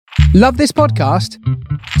Love this podcast?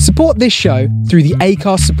 Support this show through the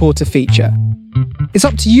Acast supporter feature. It's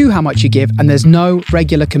up to you how much you give, and there's no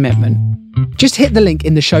regular commitment. Just hit the link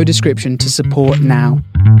in the show description to support now.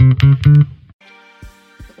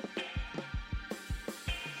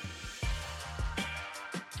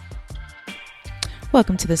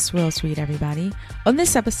 Welcome to the Swirl Suite, everybody. On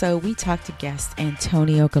this episode, we talk to guest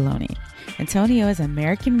Antonio Galloni. Antonio is an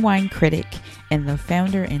American wine critic and the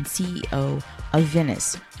founder and CEO of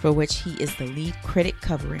Venice, for which he is the lead critic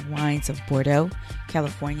covering wines of Bordeaux,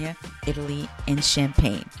 California, Italy, and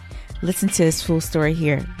Champagne. Listen to his full story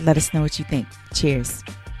here. Let us know what you think. Cheers.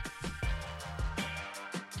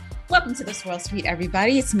 Welcome to the Swirl Suite,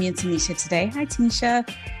 everybody. It's me and Tanisha today. Hi, Tanisha.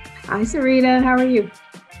 Hi, Sarita. How are you?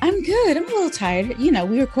 I'm good. I'm a little tired. You know,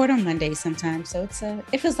 we record on Mondays sometimes, so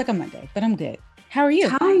it feels like a Monday, but I'm good. How are you?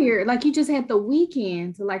 Tired. Like you just had the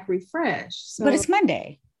weekend to refresh. So. But it's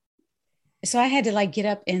Monday. So I had to get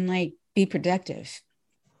up and be productive.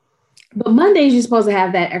 But Mondays, you're supposed to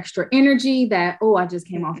have that extra energy that, I just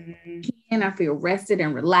came off the weekend. I feel rested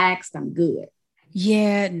and relaxed. I'm good.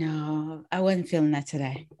 Yeah, no, I wasn't feeling that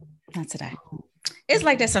today. Not today. It's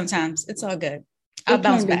like that sometimes. It's all good. I'll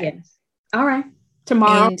bounce back. Yes. All right.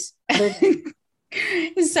 Tomorrow.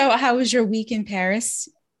 So how was your week in Paris?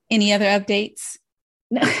 Any other updates?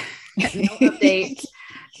 No updates.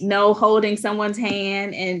 No holding someone's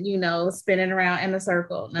hand and, spinning around in a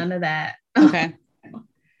circle. None of that. Okay.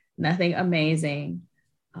 Nothing amazing.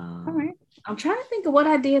 All right. I'm trying to think of what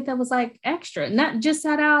I did that was extra. Not just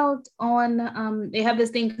sat out on, they have this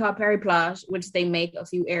thing called Paris Plage, which they make a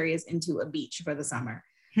few areas into a beach for the summer.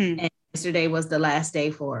 And yesterday was the last day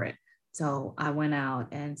for it. So I went out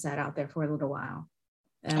and sat out there for a little while.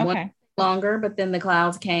 And went longer, but then the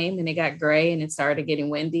clouds came and it got gray and it started getting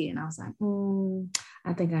windy. And I was like,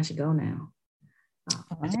 I think I should go now.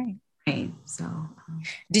 All right. So,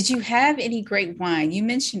 did you have any great wine? You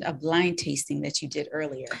mentioned a blind tasting that you did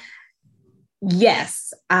earlier.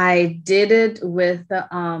 Yes, I did it with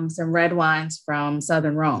some red wines from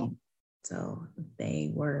Southern Rhone. So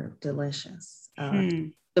they were delicious.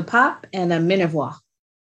 The Pop and a Minervois.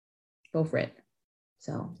 Both red.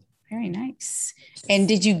 So very nice. And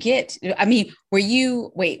did you were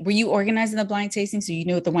you organizing the blind tasting so you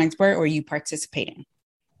knew what the wines were, or were you participating?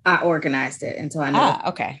 I organized it. And so I know.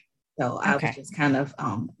 Okay. So I was just kind of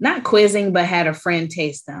not quizzing, but had a friend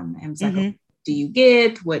taste them. And was like, what do you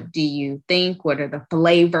get? What do you think? What are the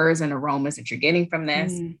flavors and aromas that you're getting from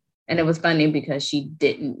this? And it was funny because she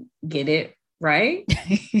didn't get it right.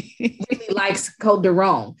 Really likes Côte de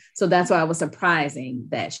Rhone. So that's why I was surprising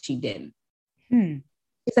that she didn't.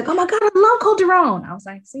 She's like, oh my God, I love Côte de Rhone. I was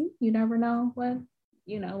like, see, you never know what,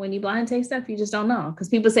 when you blind taste stuff, you just don't know. Because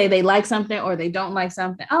people say they like something or they don't like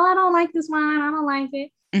something. Oh, I don't like this wine. I don't like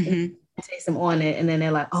it. I taste them on it. And then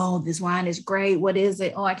they're like, oh, this wine is great. What is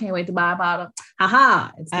it? Oh, I can't wait to buy a bottle. Ha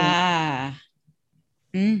ha.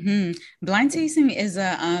 Blind tasting is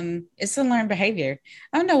it's a learned behavior.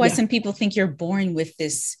 I don't know why some people think you're born with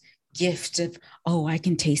this gift of, I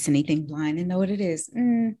can taste anything blind and know what it is.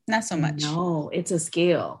 Not so much. No, it's a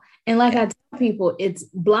skill. And I tell people, it's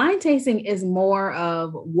blind tasting is more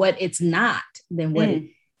of what it's not than what it is.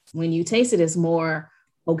 When you taste it, it's more,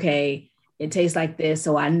 okay, it tastes like this,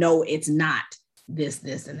 so I know it's not this,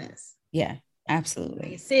 this, and this. Yeah,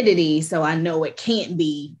 absolutely. Acidity, so I know it can't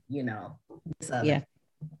be, this other. Yeah.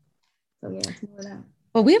 So it's more of that.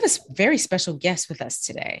 Well, we have a very special guest with us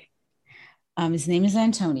today. His name is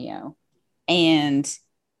Antonio, and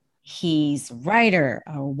he's a writer,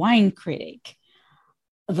 a wine critic.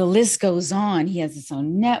 The list goes on. He has his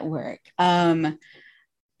own network.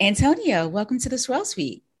 Antonio, welcome to the Swirl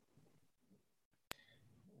Suite.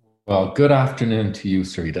 Well, good afternoon to you,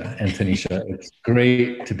 Sarita and Tanisha. It's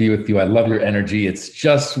great to be with you. I love your energy. It's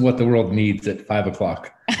just what the world needs at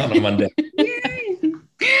 5:00 on a Monday.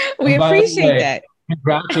 We appreciate that.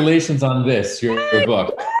 Congratulations on this, your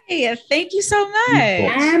book. Yeah, thank you so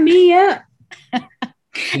much. Sign me up.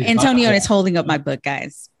 Antonio is holding up my book,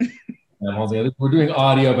 guys. We're doing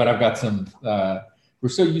audio, but I've got some, we're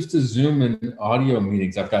so used to Zoom and audio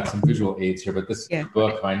meetings. I've got some visual aids here, but this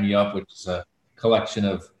book, Sign Me Up, which is a collection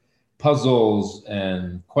of puzzles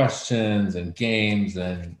and questions and games,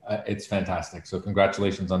 and it's fantastic. So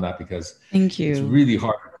congratulations on that, because thank you. It's really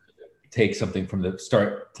hard to take something from the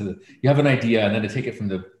start to you have an idea, and then to take it from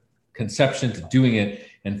the conception to doing it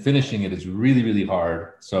and finishing it is really, really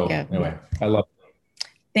hard. So anyway, I love it.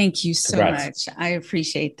 Thank you so much. I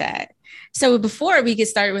appreciate that. So before we get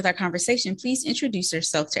started with our conversation, please introduce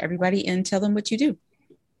yourself to everybody and tell them what you do.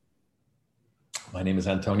 My name is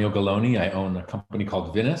Antonio Galloni. I own a company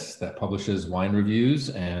called Venice that publishes wine reviews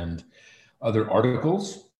and other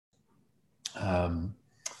articles.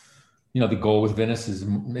 The goal with Venice is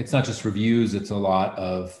it's not just reviews, it's a lot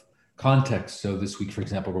of context. So this week, for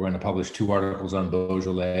example, we're going to publish 2 articles on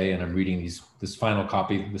Beaujolais, and I'm reading this final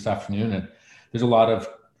copy this afternoon. And there's a lot of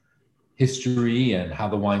history and how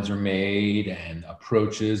the wines are made and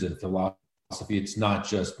approaches and philosophy. It's not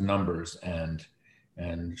just numbers and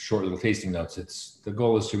short little tasting notes. The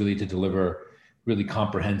goal is to deliver really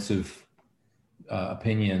comprehensive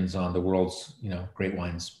opinions on the world's, great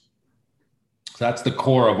wines. So that's the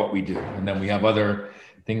core of what we do. And then we have other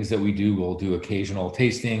things that we do. We'll do occasional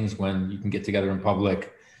tastings when you can get together in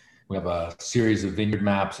public. We have a series of vineyard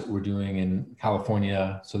maps that we're doing in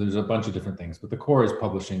California. So there's a bunch of different things, but the core is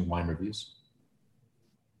publishing wine reviews.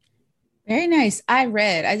 Very nice. I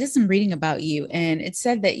did some reading about you, and it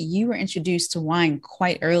said that you were introduced to wine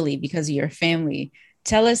quite early because of your family.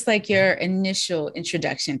 Tell us your initial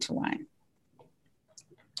introduction to wine.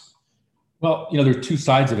 Well, there are 2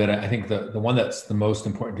 sides of it. I think the one that's the most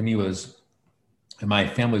important to me was, my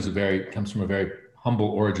family comes from a very humble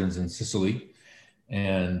origins in Sicily,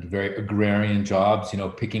 and very agrarian jobs,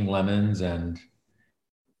 picking lemons, and,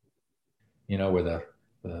 where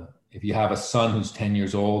if you have a son who's 10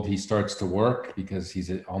 years old, he starts to work because he's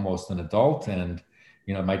almost an adult. And,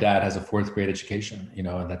 my dad has a 4th grade education,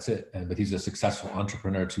 and that's it. But he's a successful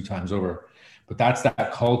entrepreneur 2 times over. But that's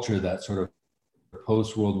that culture, that sort of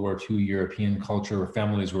post-World War II European culture where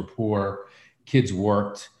families were poor, kids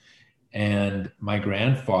worked. And my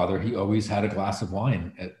grandfather, he always had a glass of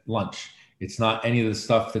wine at lunch. It's not any of the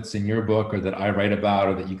stuff that's in your book or that I write about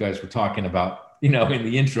or that you guys were talking about, in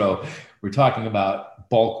the intro. We're talking about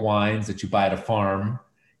bulk wines that you buy at a farm.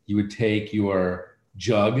 You would take your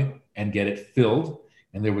jug and get it filled.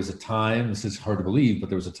 And there was a time, this is hard to believe, but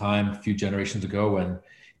there was a time a few generations ago when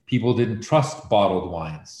people didn't trust bottled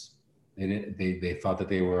wines. They thought that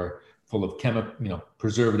they were full of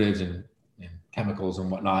preservatives and chemicals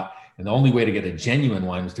and whatnot. And the only way to get a genuine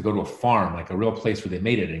wine was to go to a farm, like a real place where they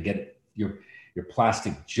made it, and get your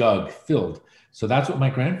plastic jug filled. So that's what my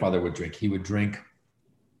grandfather would drink. He would drink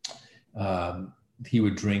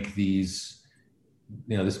these,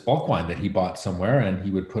 this bulk wine that he bought somewhere, and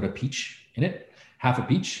he would put a peach in it, half a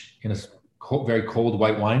peach in a very cold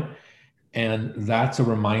white wine. And that's a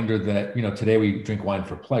reminder that, today we drink wine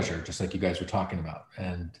for pleasure, just like you guys were talking about.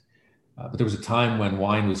 And, but there was a time when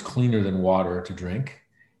wine was cleaner than water to drink.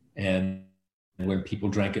 And when people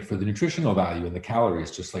drank it for the nutritional value and the calories,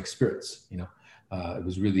 just like spirits, it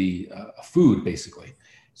was really a food basically.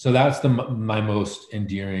 So that's my most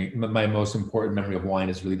important memory of wine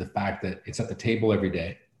is really the fact that it's at the table every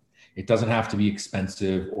day. It doesn't have to be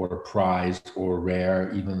expensive or prized or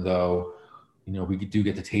rare, even though, we do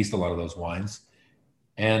get to taste a lot of those wines,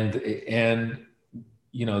 and it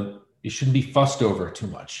shouldn't be fussed over too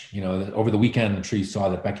much. Over the weekend, I'm sure you saw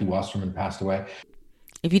that Becky Wasserman passed away.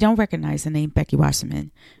 If you don't recognize the name Becky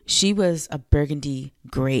Wasserman, she was a Burgundy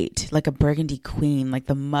great, like a Burgundy queen, like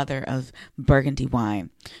the mother of Burgundy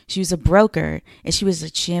wine. She was a broker, and she was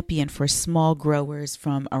a champion for small growers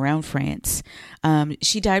from around France.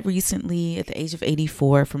 She died recently at the age of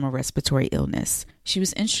 84 from a respiratory illness. She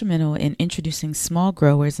was instrumental in introducing small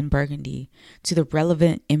growers in Burgundy to the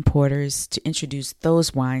relevant importers to introduce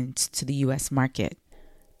those wines to the U.S. market.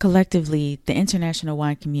 Collectively, the international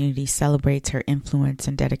wine community celebrates her influence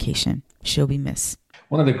and dedication. She'll be missed.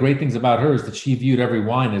 One of the great things about her is that she viewed every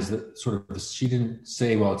wine as she didn't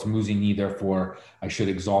say, well, it's Musigny, therefore I should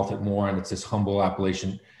exalt it more, and it's this humble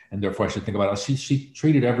appellation, and therefore I should think about it. She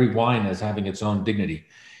treated every wine as having its own dignity.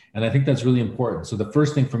 And I think that's really important. So the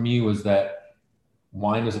first thing for me was that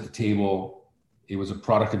wine was at the table. It was a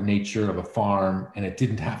product of nature, of a farm, and it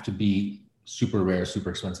didn't have to be super rare, super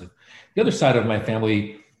expensive. The other side of my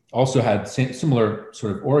family also had similar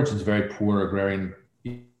sort of origins, very poor agrarian,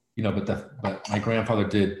 but my grandfather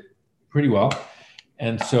did pretty well.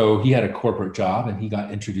 And so he had a corporate job, and he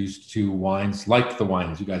got introduced to wines like the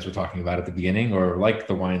wines you guys were talking about at the beginning, or like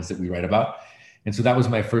the wines that we write about. And so that was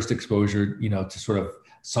my first exposure, to sort of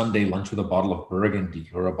Sunday lunch with a bottle of Burgundy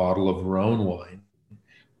or a bottle of Rhone wine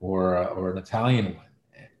or an Italian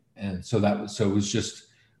wine. And so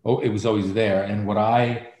it was always there. And what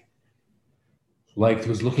I liked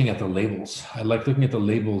was looking at the labels. I liked looking at the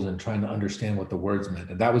labels and trying to understand what the words meant.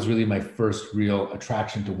 And that was really my first real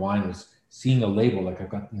attraction to wine, was seeing a label. Like I've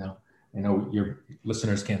got, I know your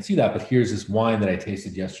listeners can't see that, but here's this wine that I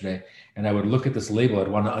tasted yesterday. And I would look at this label. I'd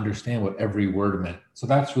want to understand what every word meant. So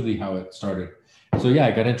that's really how it started. So yeah,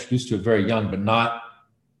 I got introduced to it very young, but not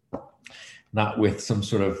with some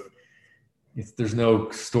sort of, there's no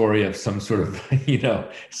story of some sort of,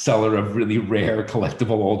 seller of really rare collectible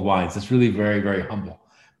old wines. It's really very, very humble.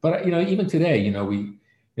 But, even today,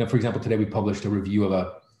 for example, today we published a review of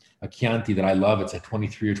a Chianti that I love. It's a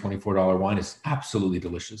 $23 or $24 wine. It's absolutely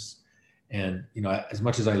delicious. And, as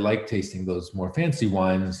much as I like tasting those more fancy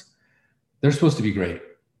wines, they're supposed to be great,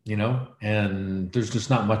 and there's just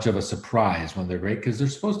not much of a surprise when they're great because they're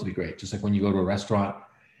supposed to be great. Just like when you go to a restaurant,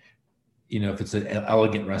 if it's an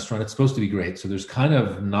elegant restaurant, it's supposed to be great. So there's kind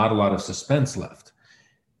of not a lot of suspense left,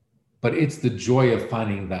 but it's the joy of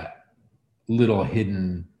finding that little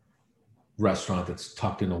hidden restaurant that's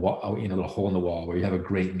tucked in a wall, a little hole in the wall where you have a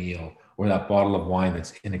great meal, or that bottle of wine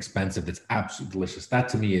that's inexpensive, that's absolutely delicious. That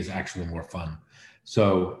to me is actually more fun.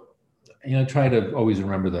 So, try to always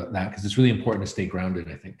remember that because it's really important to stay grounded,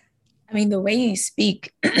 I think. I mean, the way you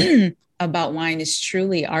speak about wine is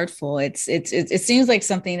truly artful. It seems like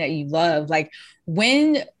something that you love. Like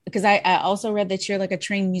because I also read that you're like a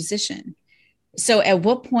trained musician. So at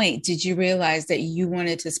what point did you realize that you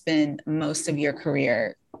wanted to spend most of your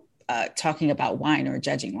career talking about wine or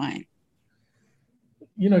judging wine?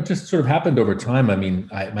 It just sort of happened over time. I mean,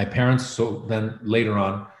 my parents, so then later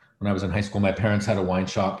on when I was in high school, my parents had a wine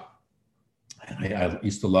shop. And I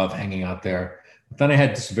used to love hanging out there. But then I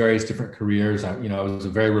had just various different careers. I was a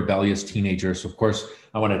very rebellious teenager. So of course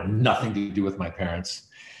I wanted nothing to do with my parents.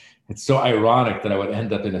 It's so ironic that I would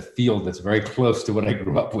end up in a field that's very close to what I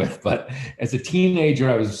grew up with. But as a teenager,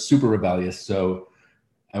 I was super rebellious. So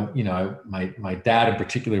my dad in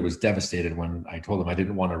particular was devastated when I told him I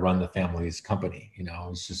didn't want to run the family's company. It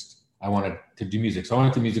was just, I wanted to do music. So I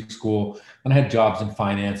went to music school and I had jobs in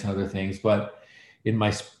finance and other things. But in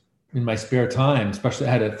my spare time, especially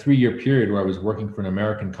I had a 3-year period where I was working for an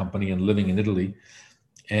American company and living in Italy.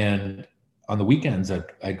 And on the weekends,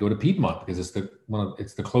 I'd go to Piedmont because it's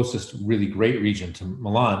the closest really great region to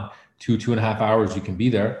Milan, 2.5 hours you can be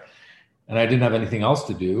there. And I didn't have anything else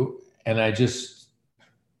to do. And I just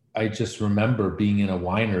remember being in a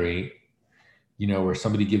winery, where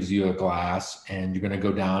somebody gives you a glass and you're going to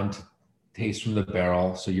go down to taste from the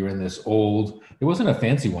barrel. So you're in this it wasn't a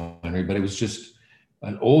fancy winery, but it was just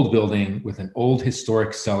an old building with an old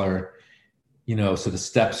historic cellar, so the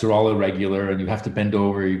steps are all irregular and you have to bend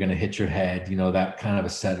over, you're going to hit your head, that kind of a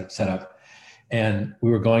setup. And we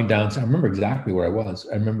were going down, so I remember exactly where I was.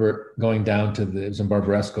 I remember going down it was in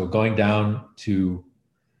Barbaresco, going down to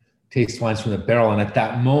taste wines from the barrel. And at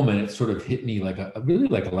that moment, it sort of hit me like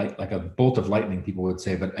a bolt of lightning, people would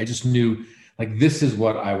say, but I just knew like, this is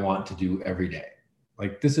what I want to do every day.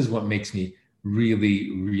 Like, this is what makes me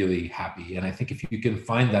really, really happy. And I think if you can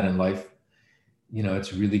find that in life,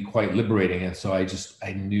 it's really quite liberating. And so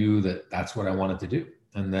I knew that that's what I wanted to do.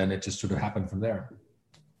 And then it just sort of happened from there.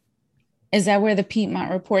 Is that where the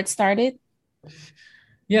Piedmont Report started?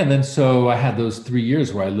 Yeah. And then, so I had those 3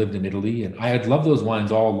 years where I lived in Italy and I had loved those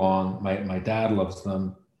wines all along. My dad loves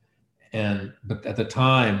them. But at the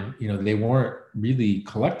time, they weren't really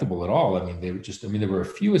collectible at all. I mean, there were a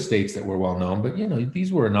few estates that were well known, but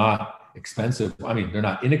these were not expensive. I mean, they're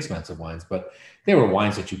not inexpensive wines, but they were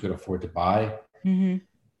wines that you could afford to buy and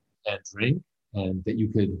drink, and that you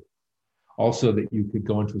could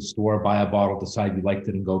go into a store, buy a bottle, decide you liked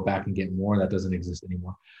it, and go back and get more. That doesn't exist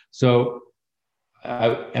anymore. So,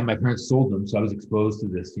 and my parents sold them, so I was exposed to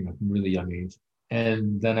this, from a really young age.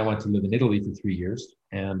 And then I went to live in Italy for 3 years,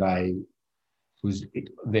 and I was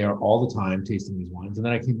there all the time tasting these wines. And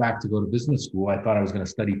then I came back to go to business school. I thought I was going to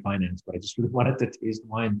study finance, but I just really wanted to taste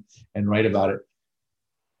wine and write about it.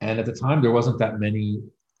 And at the time, there weren't that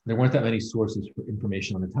many sources for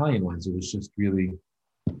information on Italian wines. It was just really,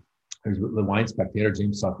 there's the Wine Spectator,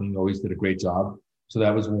 James Suckling always did a great job. So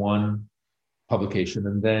that was one publication.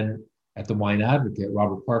 And then at the Wine Advocate,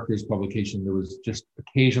 Robert Parker's publication, there was just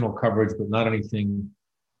occasional coverage, but not anything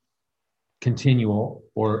continual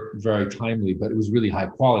or very timely, but it was really high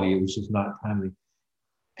quality. It was just not timely.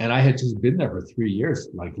 And I had just been there for 3 years,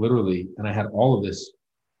 like literally, and I had all of this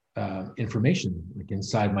information like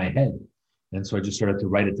inside my head. And so I just started to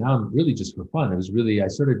write it down really just for fun. I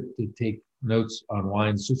started to take notes on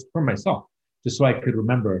wines just for myself, just so I could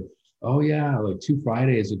remember, oh yeah, like 2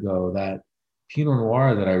 Fridays ago, that Pinot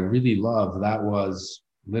Noir that I really love, that was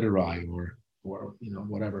Literai or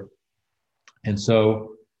whatever. And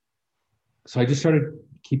so I just started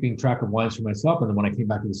keeping track of wines for myself. And then when I came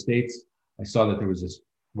back to the States, I saw that there was this,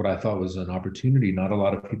 what I thought was an opportunity, not a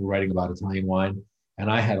lot of people writing about Italian wine. And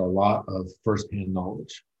I had a lot of firsthand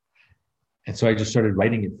knowledge. And so I just started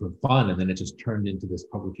writing it for fun. And then it just turned into this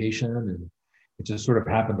publication, and it just sort of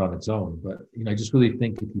happened on its own. But, I just really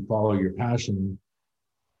think if you follow your passion,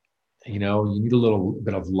 you need a little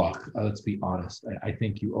bit of luck. Let's be honest. I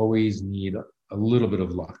think you always need a little bit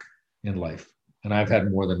of luck in life. And I've had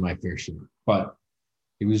more than my fair share, but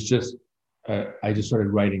it was just I just started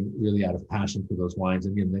writing really out of passion for those wines.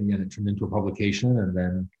 And then it turned into a publication, and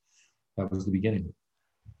then that was the beginning.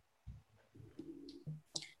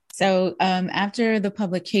 So after the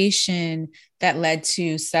publication, that led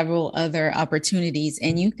to several other opportunities,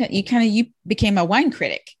 and you became a wine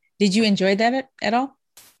critic. Did you enjoy that at all?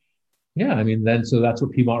 Yeah, I mean, so that's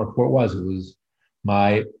what Piedmont Report was. It was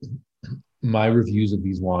my reviews of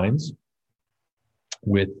these wines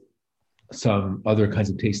with some other kinds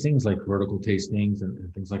of tastings, like vertical tastings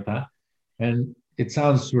and things like that. And it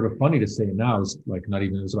sounds sort of funny to say it now. It's like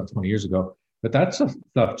it was about 20 years ago, but that stuff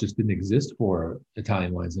just didn't exist for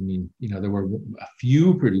Italian wines. I mean, there were a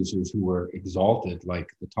few producers who were exalted, like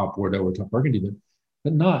the top Bordeaux or top Burgundy,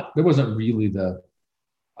 but there wasn't really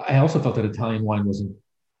I also felt that Italian wine wasn't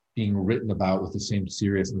being written about with the same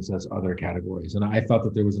seriousness as other categories. And I thought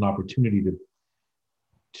that there was an opportunity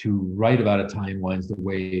to write about Italian wines the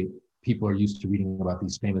way people are used to reading about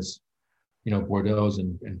these famous, Bordeaux's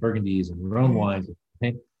and Burgundies and Rhone wines.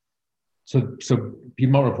 So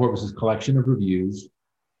Piedmont Report was this collection of reviews.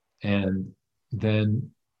 And then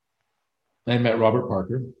I met Robert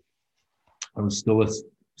Parker. I was still a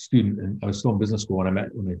student and I was still in business school when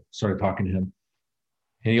I started talking to him.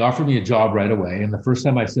 And he offered me a job right away. And the first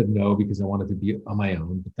time I said no because I wanted to be on my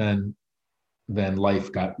own. But then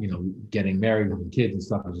life got, getting married, having kids and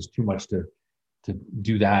stuff was just too much to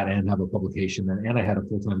do that and have a publication. And I had a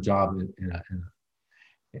full-time job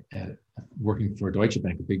working for Deutsche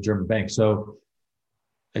Bank, a big German bank. So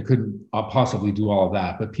I couldn't possibly do all of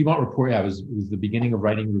that. But Piedmont Report, it was the beginning of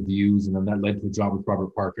writing reviews. And then that led to a job with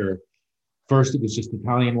Robert Parker. First, it was just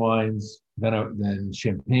Italian wines, then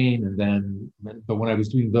champagne. But when I was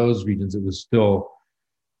doing those regions, it was still,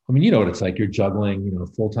 I mean, you know what it's like. You're juggling, a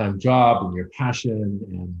full-time job and your passion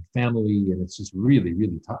and family. And it's just really,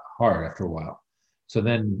 really hard after a while. So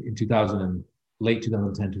then in late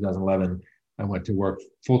 2010, 2011, I went to work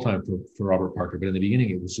full-time for Robert Parker. But in the beginning,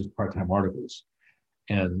 it was just part-time articles.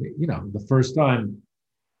 And, the first time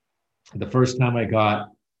I got,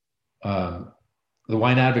 the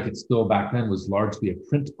Wine Advocate still back then was largely a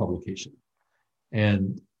print publication.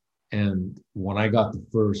 And when I got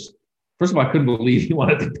first of all, I couldn't believe he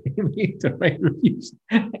wanted to pay me to write reviews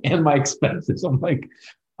and my expenses. I'm like,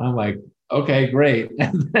 okay, great.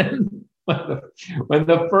 And then when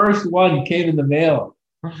the first one came in the mail,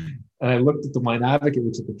 and I looked at the Wine Advocate,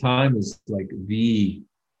 which at the time was like the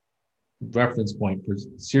reference point for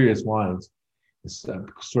serious wines, it's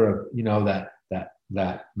sort of,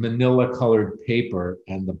 that manila colored paper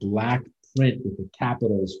and the black print with the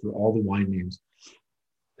capitals for all the wine names.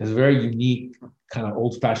 It's a very unique kind of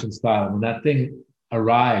old fashioned style. When that thing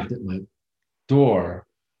arrived at my door,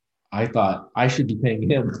 I thought I should be paying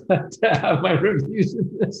him to have my reviews in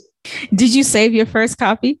this. Did you save your first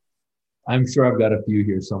copy? I'm sure I've got a few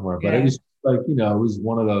here somewhere, but it was like, it was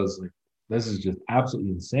one of those, like, this is just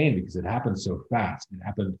absolutely insane because it happened so fast. It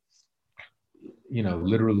happened,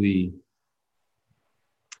 literally,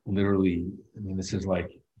 I mean, this is like,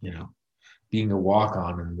 being a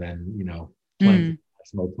walk-on and then, playing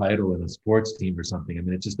national title in a sports team or something. I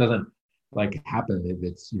mean, it just doesn't like happen.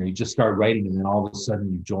 It's, you just start writing and then all of a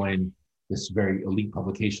sudden you join this very elite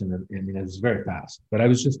publication. And it was very fast, but I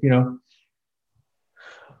was just,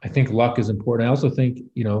 I think luck is important. I also think,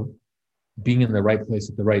 being in the right place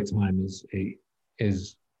at the right time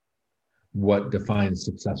is what defines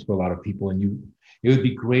success for a lot of people. And it would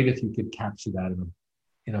be great if you could capture that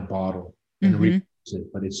in a bottle and reproduce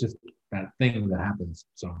it, but it's just that thing that happens.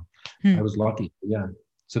 So I was lucky. Yeah.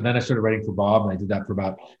 So then I started writing for Bob, and I did that for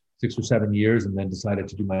about 6 or 7 years, and then decided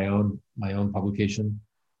to do my own publication.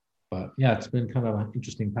 But yeah, it's been kind of an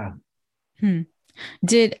interesting path.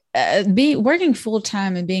 Did working full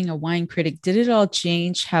time and being a wine critic, did it all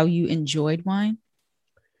change how you enjoyed wine?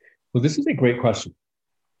 Well, this is a great question.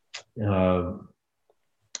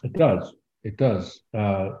 It does. It does.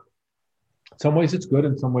 In some ways it's good.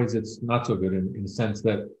 In some ways it's not so good in the sense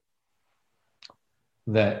that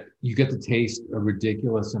you get to taste a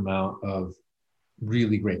ridiculous amount of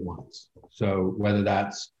really great wines. So whether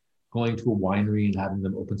that's going to a winery and having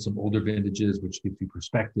them open some older vintages, which gives you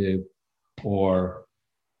perspective, or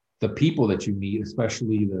the people that you meet,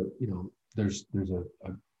 especially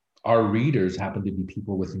our readers happen to be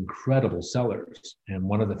people with incredible cellars. And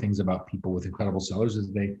one of the things about people with incredible cellars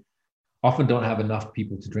is they often don't have enough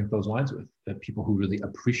people to drink those wines with, people who really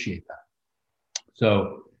appreciate that.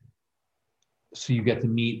 So you get to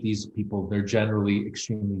meet these people. They're generally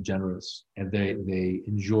extremely generous, and they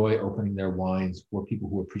enjoy opening their wines for people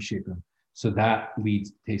who appreciate them. So that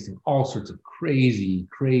leads to tasting all sorts of crazy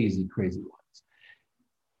wines.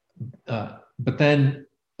 But then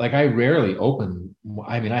like I rarely open.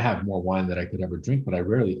 I mean, I have more wine than I could ever drink, but I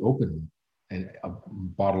rarely open a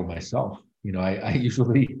bottle myself. I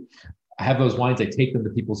usually I have those wines. I take them to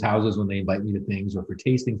people's houses when they invite me to things or for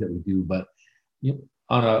tastings that we do. But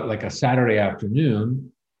on a Saturday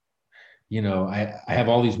afternoon, I have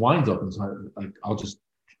all these wines open. So I'll just,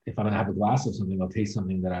 if I'm gonna have a glass of something, I'll taste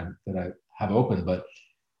something that I have open. But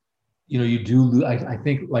you do. I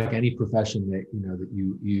think like any profession that that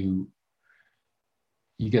you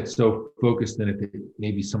get so focused in it that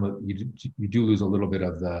maybe you do lose a little bit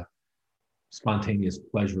of the spontaneous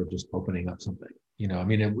pleasure of just opening up something. I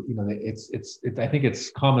mean, I think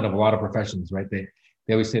it's common of a lot of professions, right? They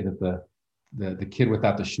always say that the kid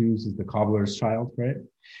without the shoes is the cobbler's child, right?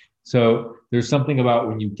 So there's something about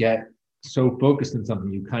when you get so focused in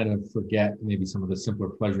something, you kind of forget maybe some of the simpler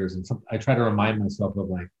pleasures. And I try to remind myself of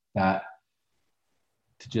like that,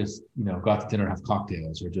 to just, go out to dinner, have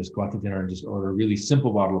cocktails, or just go out to dinner and just order a really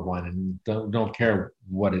simple bottle of wine and don't care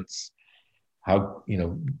what it's, how,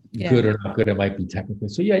 good or not good it might be technically.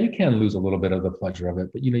 So yeah, you can lose a little bit of the pleasure of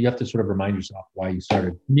it, but you have to sort of remind yourself why you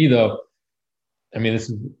started. For me though, I mean,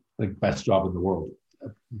 this is the best job in the world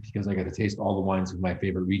because I get to taste all the wines of my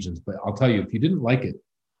favorite regions. But I'll tell you, if you didn't like it,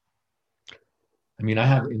 I mean, I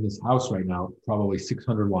have in this house right now, probably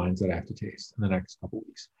 600 wines that I have to taste in the next couple of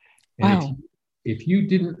weeks. And wow. If you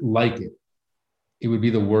didn't like it, it would be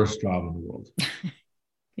the worst job in the world.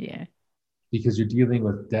 Yeah. Because you're dealing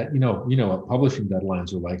with that, what publishing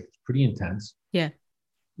deadlines are like. It's pretty intense. Yeah.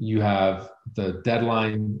 You have the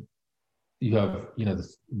deadline. You have,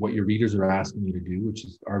 what your readers are asking you to do, which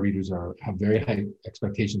is our readers have very high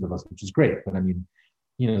expectations of us, which is great. But I mean,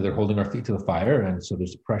 they're holding our feet to the fire, and so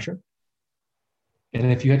there's pressure.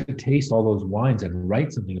 And if you had to taste all those wines and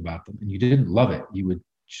write something about them, and you didn't love it, you would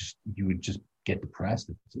just get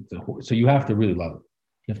depressed. So you have to really love it.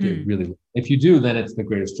 You have to really. If you do, then it's the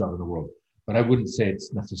greatest job in the world. But I wouldn't say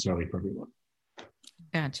it's necessarily for everyone.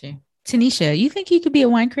 Got you. Tanisha, you think you could be a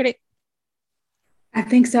wine critic? I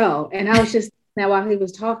think so. And I was just, now while he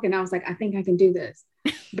was talking, I was like, I think I can do this.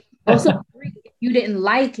 But also, if you didn't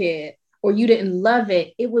like it or you didn't love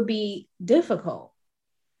it, it would be difficult.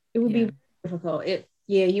 It would be difficult.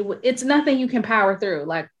 You would. It's nothing you can power through.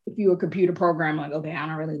 Like if you're a computer programmer, like, okay, I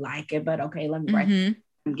don't really like it, but okay, let me write it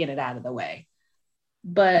and get it out of the way.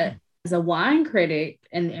 But as a wine critic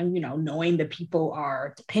and knowing that people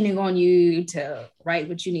are depending on you to write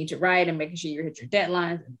what you need to write and making sure you hit your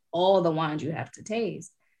deadlines and all the wines you have to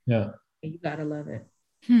taste. Yeah. You gotta love it.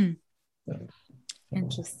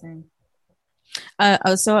 Interesting.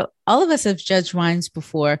 So all of us have judged wines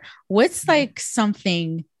before. What's like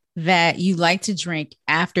something that you like to drink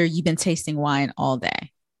after you've been tasting wine all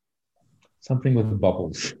day? Something with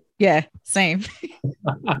bubbles. Yeah, same.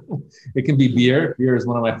 It can be beer. Beer is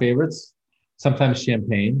one of my favorites. Sometimes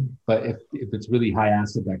champagne, but if it's really high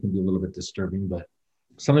acid, that can be a little bit disturbing. But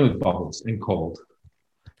something with bubbles and cold.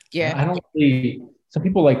 Yeah, I don't really. Some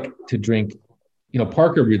people like to drink.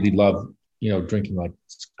 Parker really loved drinking like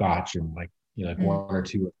scotch and like one or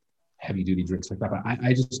two heavy duty drinks like that. But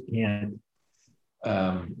I just can't.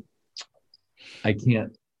 I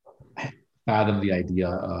can't fathom the idea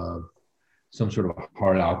of some sort of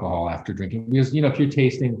hard alcohol after drinking, because if you're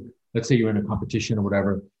tasting, let's say you're in a competition or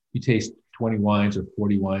whatever, you taste 20 wines or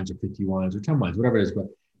 40 wines or 50 wines or 10 wines, whatever it is, but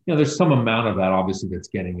there's some amount of that obviously that's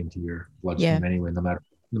getting into your bloodstream anyway, no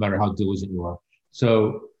matter how diligent you are.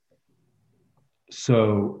 So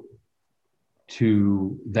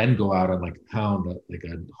to then go out and like pound like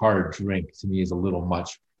a hard drink to me is a little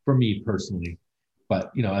much for me personally,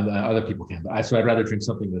 but other people can. But I'd rather drink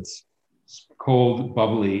something that's cold,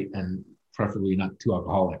 bubbly, and preferably not too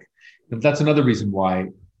alcoholic. And that's another reason why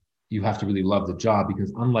you have to really love the job, because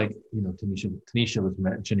unlike Tanisha was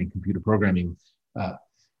mentioning computer programming, but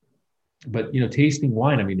tasting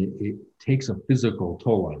wine, I mean, it takes a physical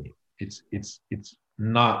toll on you. It's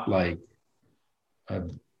not like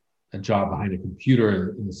a job behind a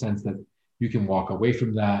computer in the sense that you can walk away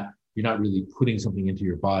from that. You're not really putting something into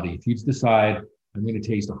your body. If you decide I'm going to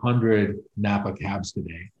taste 100 Napa cabs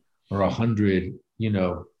today, or 100,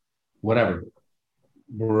 whatever,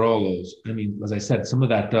 Barolos. I mean, as I said, some of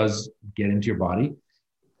that does get into your body.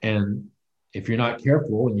 And if you're not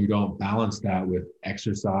careful and you don't balance that with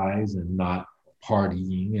exercise and not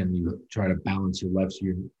partying, and you try to balance your life so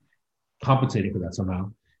you're compensating for that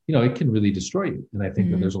somehow, it can really destroy you. And I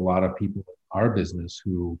think that there's a lot of people in our business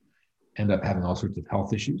who end up having all sorts of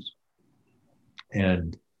health issues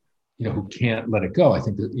and, who can't let it go. I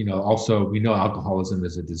think that, also we know alcoholism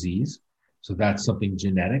is a disease. So that's something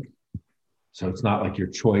genetic. So it's not like your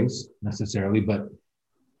choice necessarily, but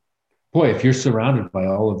boy, if you're surrounded by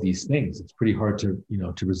all of these things, it's pretty hard to,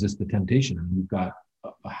 to resist the temptation. I mean, you've got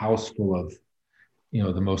a house full of,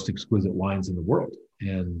 the most exquisite wines in the world,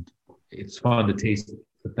 and it's fun to taste it,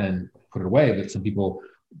 but then put it away. But some people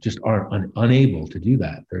just are unable to do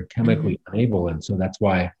that. They're chemically unable. And so that's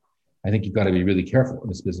why I think you've got to be really careful in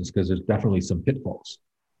this business, because there's definitely some pitfalls.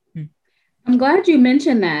 I'm glad you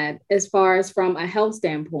mentioned that as far as from a health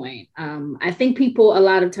standpoint. I think people, a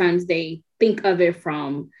lot of times they think of it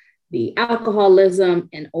from the alcoholism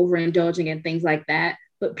and overindulging and things like that,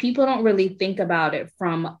 but people don't really think about it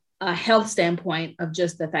from a health standpoint of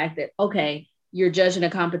just the fact that, okay, you're judging a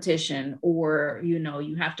competition, or,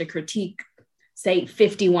 you have to critique, say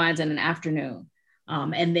 50 wines in an afternoon,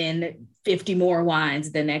 and then 50 more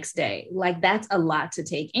wines the next day. Like, that's a lot to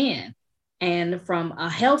take in. And from a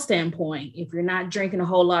health standpoint, if you're not drinking a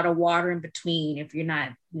whole lot of water in between, if you're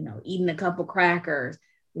not, eating a couple crackers,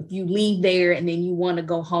 if you leave there and then you want to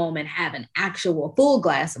go home and have an actual full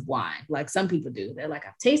glass of wine, like some people do, they're like,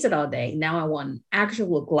 I've tasted all day. Now I want an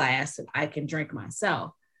actual glass that I can drink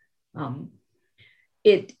myself.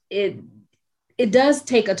 It does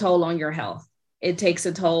take a toll on your health. It takes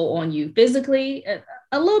a toll on you physically,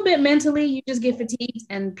 a little bit mentally. You just get fatigued,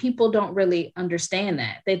 and people don't really understand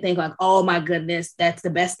that. They think like, oh my goodness, that's the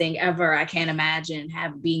best thing ever. I can't imagine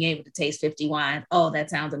being able to taste 50 wines. Oh, that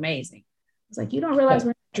sounds amazing. It's like, you don't realize we're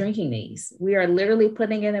not drinking these. We are literally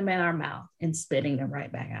putting them in our mouth and spitting them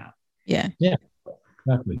right back out. Yeah. Yeah,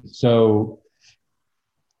 exactly. So,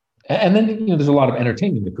 and then, there's a lot of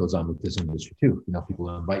entertainment that goes on with this industry too.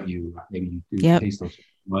 People invite you, maybe you do taste those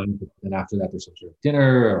wines, but then after that, there's some sort of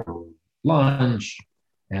dinner or lunch,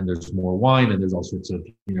 and there's more wine, and there's all sorts of,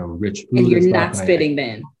 rich food. And you're not spitting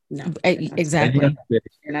then. No, exactly.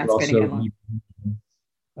 You're not spitting.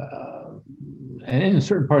 And in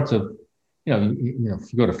certain parts of,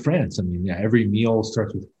 if you go to France, I mean, every meal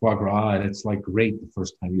starts with foie gras, and it's like great the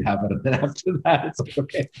first time you have it, and then after that, it's like,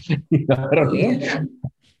 okay. I don't know.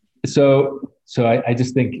 So I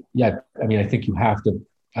just think, I think you have to,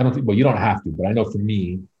 you don't have to, but I know for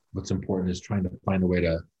me, what's important is trying to find a way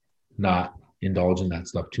to not indulge in that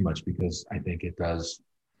stuff too much, because I think it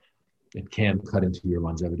can cut into your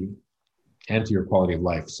longevity and to your quality of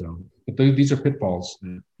life. So these are pitfalls,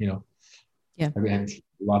 Yeah. I mean,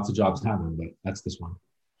 lots of jobs have them, but that's this one.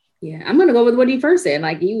 Yeah. I'm going to go with what he first said.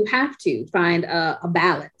 Like, you have to find a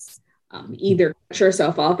balance. Either cut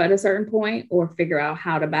yourself off at a certain point or figure out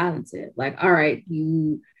how to balance it. Like, all right,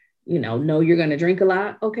 you know you're going to drink a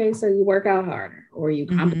lot. Okay, so you work out harder, or you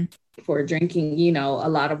compensate for drinking, a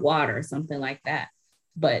lot of water or something like that.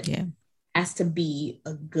 But it has to be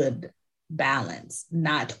a good balance,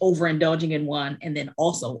 not overindulging in one and then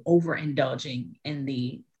also overindulging in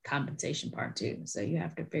the compensation part too. So you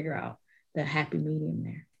have to figure out the happy medium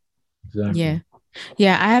there. Exactly.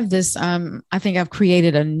 Yeah, I have this, I think I've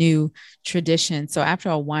created a new tradition. So after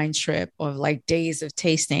a wine trip or like days of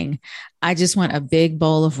tasting, I just want a big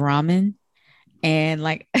bowl of ramen, and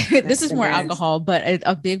like, this is more alcohol, but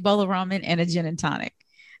a big bowl of ramen and a gin and tonic.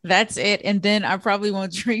 That's it. And then I probably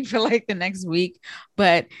won't drink for like the next week,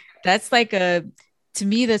 but that's like to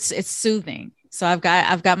me, it's soothing. So I've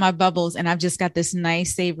got my bubbles, and I've just got this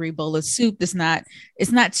nice savory bowl of soup. It's not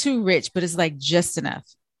too rich, but it's like just enough.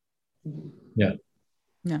 Yeah.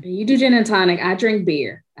 You do gin and tonic. I drink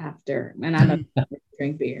beer after, and I know you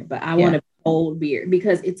drink beer, but I want a cold beer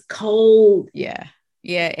because it's cold. Yeah.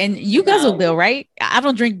 Yeah. And you guzzle, Bill, right? I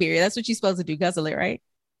don't drink beer. That's what you're supposed to do. Guzzle it, right?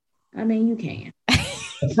 I mean, you can.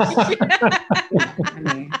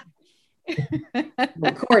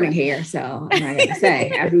 Recording here, so I'm not gonna say.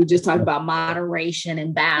 After we just talked about moderation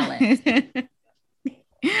and balance.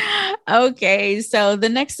 Okay, so the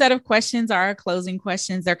next set of questions are our closing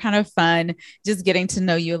questions. They're kind of fun, just getting to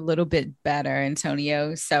know you a little bit better,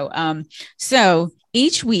 Antonio. So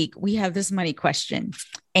each week we have this money question,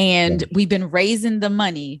 and we've been raising the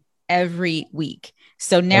money every week.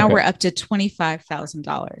 So now we're up to $25,000.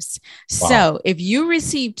 Wow. So if you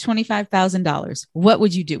received $25,000, what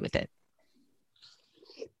would you do with it?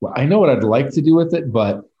 Well, I know what I'd like to do with it,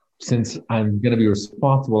 but since I'm going to be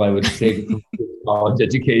responsible, I would save it for college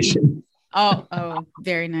education. Oh,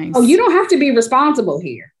 very nice. Oh, you don't have to be responsible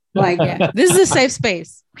here. Like, this is a safe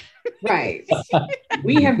space. Right.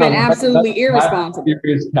 We have been absolutely irresponsible.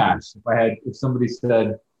 Serious cash. If somebody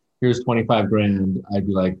said, here's 25 grand, I'd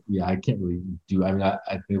be like, yeah, I can't really do. I mean,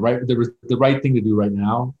 the right thing to do right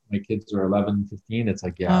now. My kids are 11, 15. It's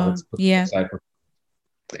like, let's put it aside for.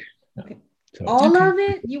 Okay. All of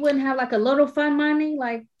it? You wouldn't have like a little fun money,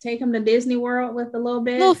 like take them to Disney World with a little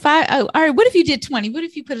bit? Little five. Oh, all right. What if you did 20? What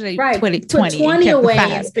if you put it at 20 away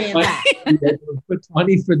and spend that? Put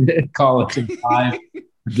 20 for the college and 5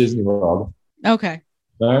 Disney World. Okay.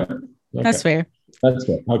 All right. Okay. That's fair. That's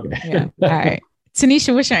fair. Okay. Yeah. All right.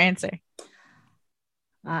 Tanisha, what's your answer?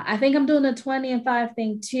 I think I'm doing a 20 and 5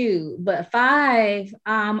 thing too, but 5,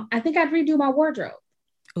 I think I'd redo my wardrobe.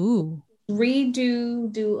 Ooh.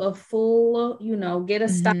 Do a full, get a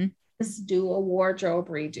Mm-hmm. stylist, do a wardrobe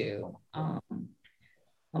redo. I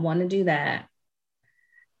want to do that.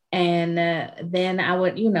 And then I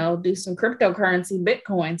would, do some cryptocurrency,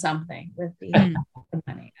 Bitcoin, something with the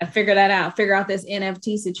money. I figure that out, figure out this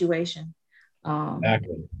NFT situation.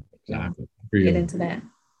 Exactly. Get into that.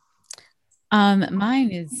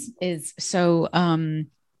 Mine is so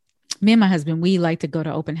me and my husband, we like to go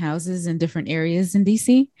to open houses in different areas in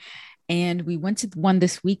DC. And we went to one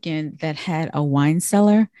this weekend that had a wine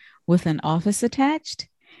cellar with an office attached.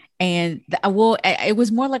 And it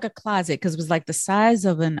was more like a closet because it was like the size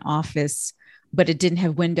of an office, but it didn't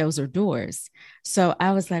have windows or doors. So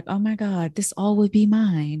I was like, oh my God, this all would be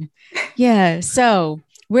mine. Yeah. So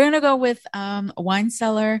we're going to go with a wine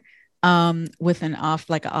cellar with an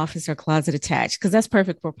office or closet attached, because that's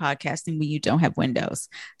perfect for podcasting when you don't have windows.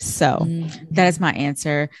 So that is my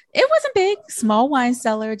answer. It wasn't big, small wine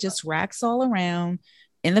cellar, just racks all around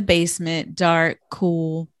in the basement, dark,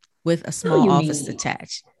 cool, with a small office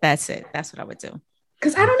attached. That's it. That's what I would do.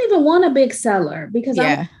 Because I don't even want a big cellar, because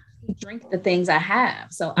I drink the things I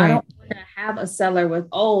have. So I don't want to have a cellar with,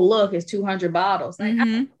 oh, look, it's 200 bottles. Like, I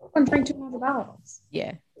don't want to drink 200 bottles.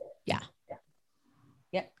 Yeah.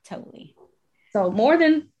 Yep, totally. So more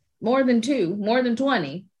than 2, more than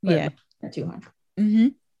 20. But 200. Mm-hmm.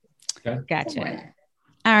 Okay. Gotcha.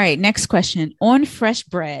 All right. Next question. On fresh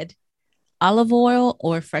bread, olive oil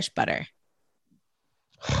or fresh butter?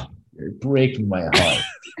 You're breaking my heart.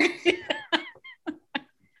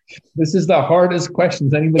 This is the hardest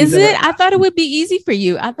questions anybody's ever asked. I thought it would be easy for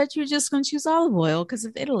you. I thought you were just going to choose olive oil because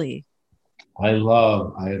of Italy. I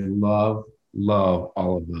love olive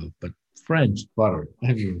oil, but French butter.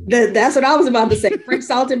 I mean, that's what I was about to say. French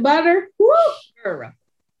salted butter. Woo!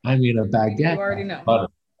 I mean, a baguette. You already know. Butter.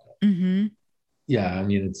 Mm-hmm. Yeah, I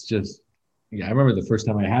mean, it's just, I remember the first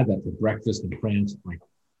time I had that for breakfast in France, like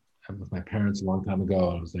with my parents a long time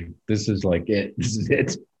ago. I was like, this is like it. This is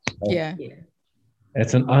it. Yeah.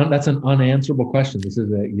 That's an unanswerable question. This is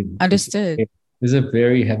understood. This is a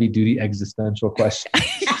very heavy duty existential question.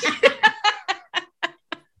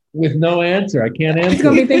 With no answer. I can't answer. He's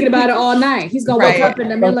going to be thinking about it all night. He's going to wake up in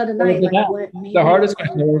the middle of the night. Like, the hardest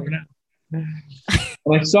question I'm working out.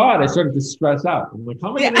 When I saw it, I started to stress out. I'm like, how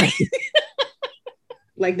am I going to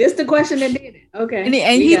like, this the question that did it. Okay.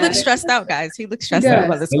 And he looks stressed out, guys. He looks stressed out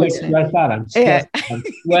about this question. Stressed out. I'm stressed. I'm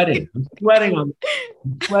sweating. I'm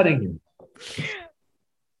sweating.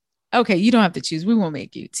 Okay, you don't have to choose. We won't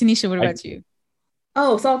make you. Tanisha, what about you?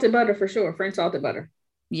 Oh, salted butter for sure. French salted butter.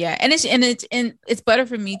 Yeah, and it's butter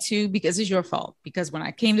for me too, because it's your fault. Because when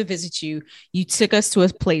I came to visit you, you took us to a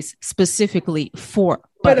place specifically for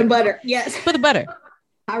butter. For the butter, yes. For the butter.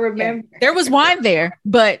 I remember. Yeah. There was wine there,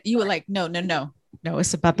 but you were like, no,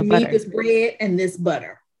 it's about the butter. This bread and this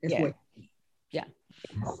butter. Yeah.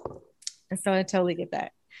 And so I totally get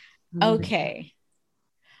that. Okay.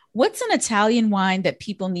 What's an Italian wine that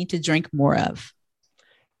people need to drink more of?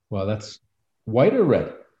 Well, that's white or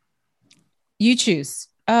red? You choose.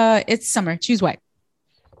 It's summer. Choose white.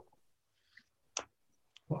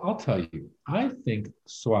 Well, I'll tell you. I think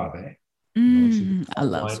Soave. I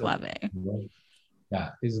love Soave. Yeah,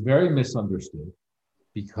 is very misunderstood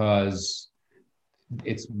because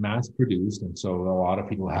it's mass produced, and so a lot of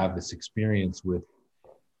people have this experience with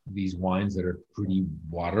these wines that are pretty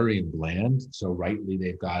watery and bland. So rightly,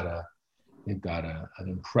 they've got an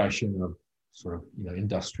impression of sort of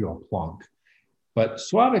industrial plunk. But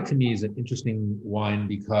Soave to me is an interesting wine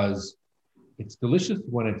because it's delicious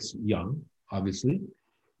when it's young, obviously,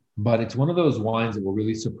 but it's one of those wines that will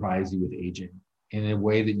really surprise you with aging in a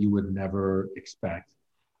way that you would never expect.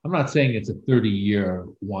 I'm not saying it's a 30-year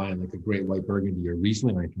wine like a Great White Burgundy or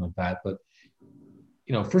Riesling or anything like that, but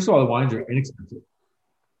first of all, the wines are inexpensive.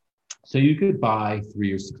 So you could buy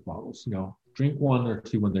 3 or 6 bottles, drink 1 or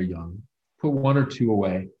 2 when they're young, put 1 or 2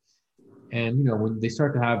 away. And, when they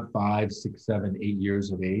start to have 5, 6, 7, 8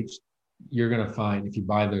 years of age, you're going to find, if you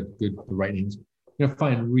buy the right names, you're going to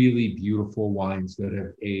find really beautiful wines that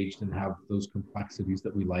have aged and have those complexities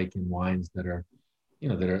that we like in wines that are,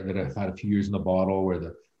 that have had a few years in the bottle, where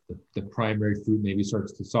the primary fruit maybe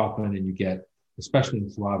starts to soften, and you get, especially in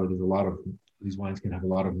Soave, there's a lot of, these wines can have a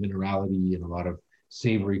lot of minerality and a lot of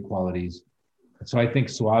savory qualities. So I think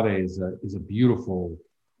Soave is a beautiful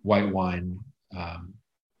white wine,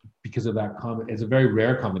 because of that it's a very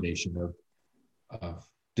rare combination of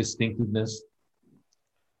distinctiveness,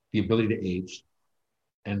 the ability to age,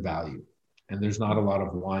 and value. And there's not a lot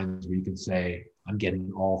of wines where you can say, I'm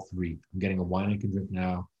getting all three. I'm getting a wine I can drink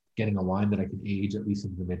now, getting a wine that I can age at least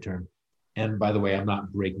into the midterm. And by the way, I'm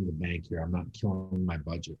not breaking the bank here. I'm not killing my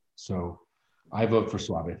budget. So I vote for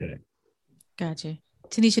Soave today. Gotcha.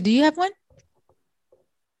 Tanisha, do you have one?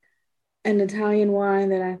 An Italian wine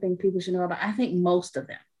that I think people should know about. I think most of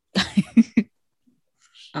them.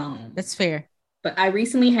 That's fair. But I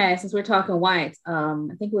recently had, since we're talking wines,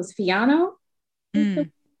 I think it was Fiano.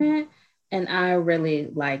 And I really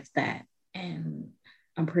liked that. And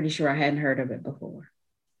I'm pretty sure I hadn't heard of it before.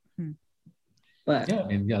 But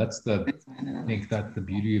yeah, that's I think that's the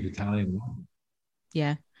beauty of Italian wine.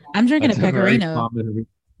 Yeah. I'm drinking a Pecorino.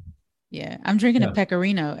 Yeah, I'm drinking a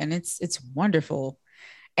Pecorino, and it's wonderful.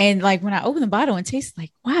 And like when I open the bottle and taste,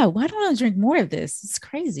 like, wow, why don't I drink more of this? It's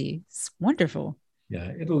crazy. It's wonderful. Yeah,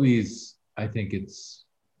 Italy's, I think it's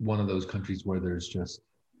one of those countries where there's just,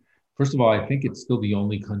 first of all, I think it's still the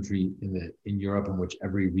only country in Europe in which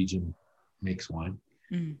every region makes wine.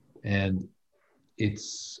 And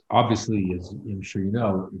it's obviously, as I'm sure you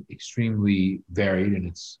know, extremely varied in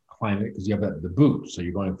its climate, because you have the boot. So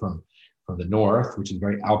you're going from the north, which is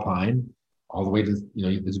very alpine, all the way to,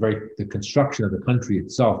 the construction of the country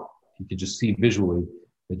itself. You can just see visually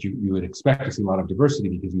that you would expect to see a lot of diversity,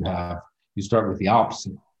 because you start with the Alps,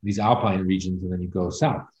 these alpine regions, and then you go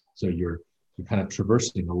south. So you're kind of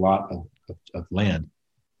traversing a lot of land,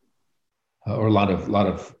 or a lot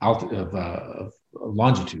of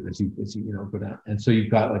longitude as you go down. And so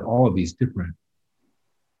you've got like all of these different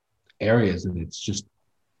areas, and it's just,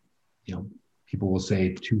 people will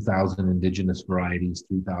say 2,000 indigenous varieties,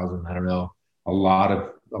 3,000, I don't know, a lot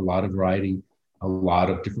of variety, a lot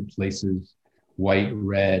of different places, white,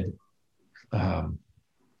 red,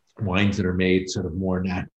 wines that are made sort of more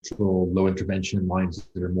natural, low intervention, wines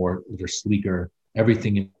that are sleeker,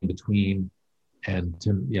 everything in between. And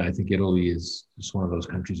I think Italy is just one of those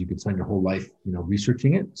countries you could spend your whole life,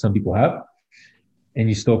 researching it. Some people have, and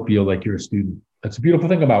you still feel like you're a student. That's a beautiful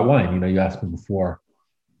thing about wine. You asked me before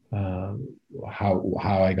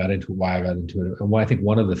how I got into it, why I got into it. And I think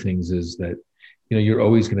one of the things is that, you're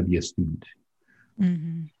always going to be a student.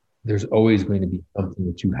 Mm-hmm. There's always going to be something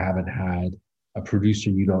that you haven't had, a producer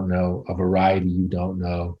you don't know, a variety you don't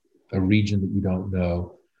know, a region that you don't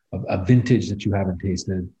know, a vintage that you haven't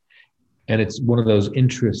tasted. And it's one of those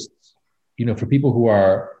interests, for people who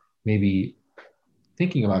are maybe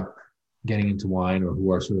thinking about getting into wine, or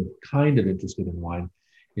who are sort of kind of interested in wine.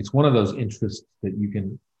 It's one of those interests that you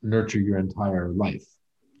can nurture your entire life.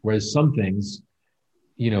 Whereas some things,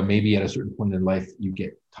 maybe at a certain point in life, you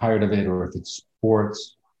get tired of it, or if it's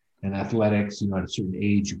sports and athletics, at a certain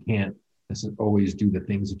age, you can't necessarily always do the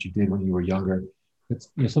things that you did when you were younger. It's,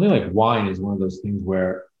 something like wine is one of those things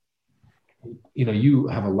where, you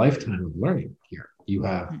have a lifetime of learning here. You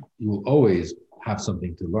will always have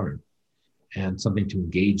something to learn and something to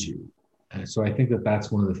engage you. And so I think that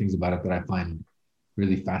that's one of the things about it that I find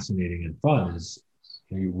really fascinating and fun is,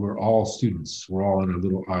 we're all students. We're all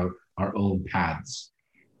on our own paths.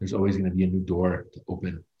 There's always going to be a new door to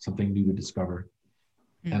open, something new to discover.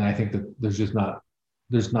 And I think that there's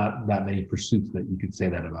not that many pursuits that you could say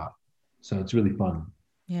that about. So it's really fun.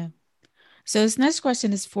 Yeah. So this next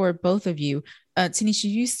question is for both of you. Tanisha,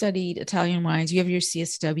 you studied Italian wines. You have your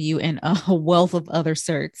CSW and a wealth of other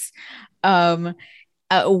certs.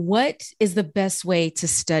 What is the best way to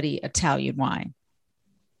study Italian wine?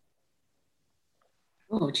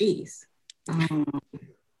 Oh, geez.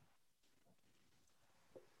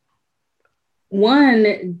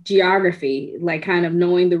 One, geography, like kind of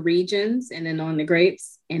knowing the regions and then knowing the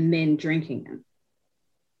grapes and then drinking them.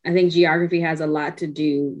 I think geography has a lot to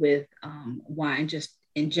do with wine just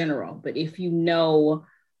in general. But if you know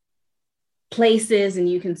places and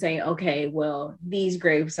you can say, okay, well, these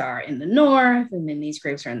grapes are in the north and then these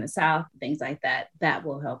grapes are in the south, things like that, that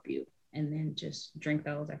will help you. And then just drink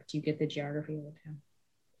those after you get the geography of the town.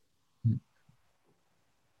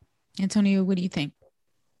 Antonio, what do you think?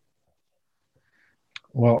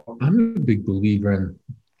 Well, I'm a big believer in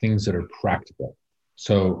things that are practical.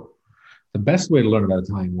 So the best way to learn about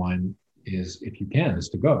Italian wine is, if you can, is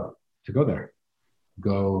to go there.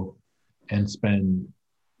 Go and spend,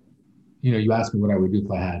 you asked me what I would do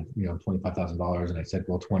if I had, $25,000, and I said,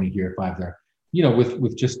 well, 20 here, 5 there.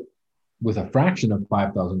 With a fraction of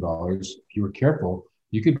 $5,000, if you were careful,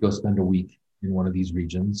 you could go spend a week in one of these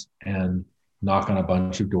regions and knock on a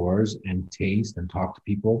bunch of doors and taste and talk to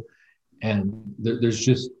people. And there's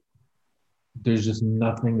just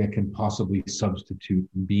nothing that can possibly substitute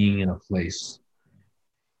being in a place.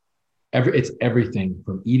 It's everything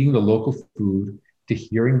from eating the local food to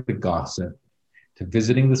hearing the gossip, to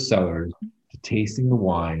visiting the cellars, to tasting the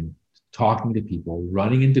wine, talking to people,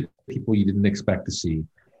 running into people you didn't expect to see.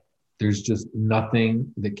 There's just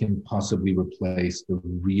nothing that can possibly replace the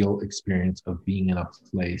real experience of being in a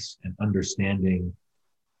place and understanding,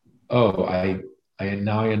 oh, I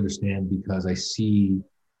now I understand because I see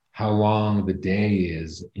how long the day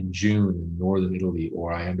is in June in northern Italy,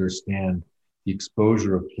 or I understand the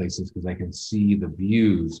exposure of places because I can see the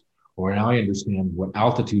views, or now I understand what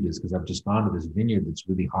altitude is because I've just gone to this vineyard that's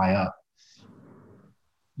really high up.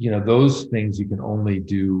 Those things you can only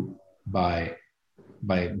do by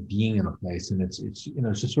being in a place. And it's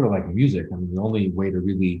just sort of like music. I mean, the only way to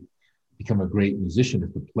really become a great musician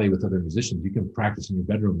is to play with other musicians. You can practice in your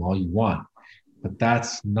bedroom all you want, but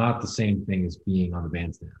that's not the same thing as being on the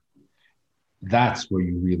bandstand. That's where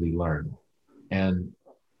you really learn. And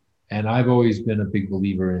I've always been a big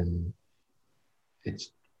believer in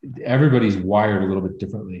everybody's wired a little bit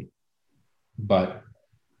differently, but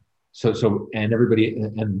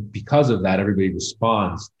and because of that, everybody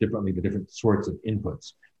responds differently to different sorts of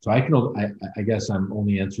inputs. So I guess I'm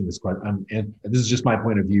only answering this question. This is just my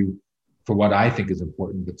point of view for what I think is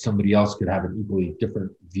important, but somebody else could have an equally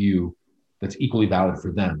different view that's equally valid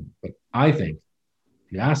for them. But I think,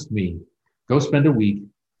 if you ask me, go spend a week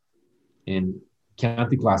in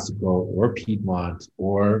Chianti Classico or Piedmont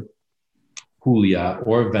or Puglia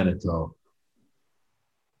or Veneto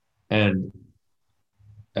and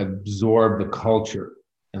absorb the culture.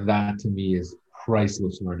 And that to me is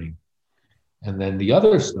priceless learning. And then the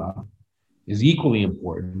other stuff is equally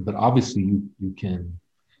important, but obviously you can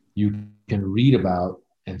read about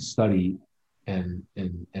and study and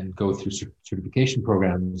go through certification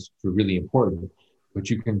programs for really important, but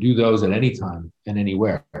you can do those at any time and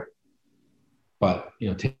anywhere. But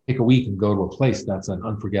take a week and go to a place that's an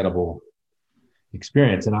unforgettable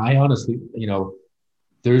experience. And I honestly,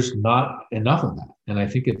 there's not enough of that. And I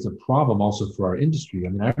think it's a problem also for our industry. I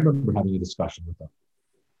mean, I remember having a discussion with them.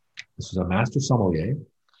 This was a master sommelier,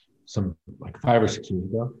 some like 5 or 6 years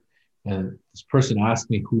ago. And this person asked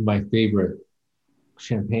me who my favorite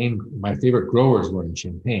growers were in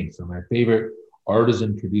Champagne. So my favorite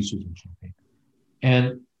artisan producers in Champagne.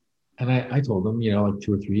 And I told them, like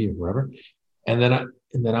 2 or 3 or whatever. And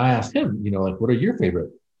then I asked him, like, what are your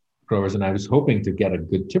favorite growers? And I was hoping to get a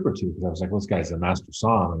good tip or two because I was like, well, this guy's a master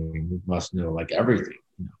som. I mean, he must know like everything.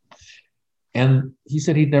 And he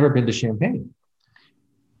said he'd never been to Champagne.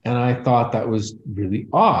 And I thought that was really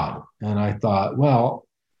odd. And I thought, well,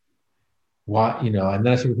 why, and then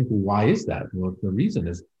I started thinking, why is that? Well, the reason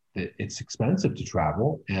is that it's expensive to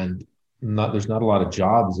travel and there's not a lot of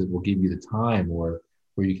jobs that will give you the time or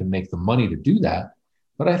where you can make the money to do that.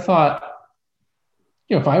 But I thought,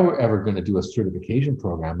 if I were ever going to do a certification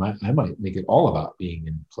program, I might make it all about being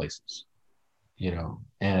in places,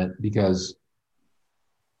 and because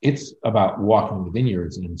it's about walking the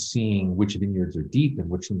vineyards and seeing which vineyards are deep and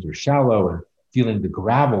which ones are shallow and feeling the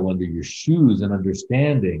gravel under your shoes and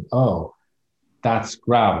understanding, oh, that's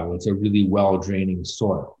gravel. It's a really well-draining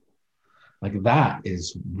soil. Like that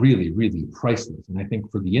is really, really priceless. And I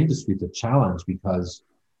think for the industry, it's a challenge because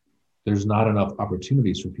there's not enough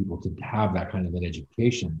opportunities for people to have that kind of an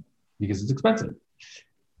education because it's expensive.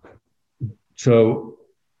 So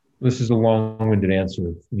this is a long-winded answer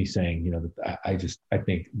of me saying, that I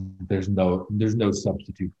think there's no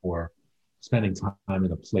substitute for spending time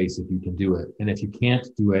in a place if you can do it. And if you can't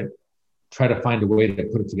do it, try to find a way to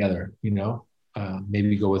put it together,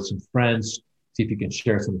 maybe go with some friends, see if you can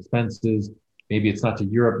share some expenses. Maybe it's not to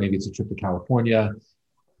Europe, maybe it's a trip to California,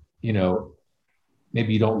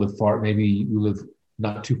 maybe you don't live far, maybe you live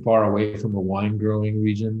not too far away from a wine growing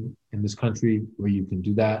region in this country where you can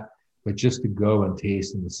do that. But just to go and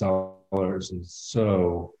taste in the cellars is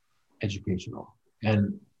so educational.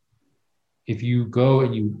 And if you go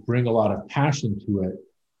and you bring a lot of passion to it,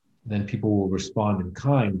 then people will respond in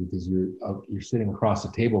kind because you're sitting across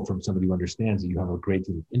the table from somebody who understands that you have a great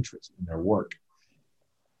deal of interest in their work.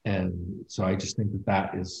 And so I just think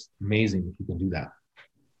that is amazing if you can do that.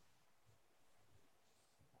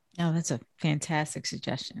 Oh, that's a fantastic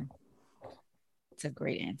suggestion. It's a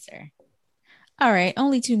great answer. All right,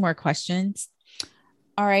 only 2 more questions.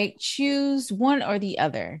 All right, choose one or the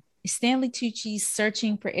other. Stanley Tucci's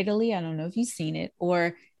Searching for Italy, I don't know if you've seen it,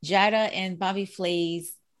 or Giada and Bobby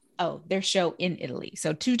Flay's, their show in Italy.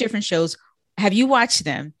 So 2 different shows. Have you watched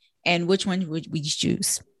them? And which one would we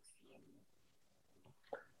choose?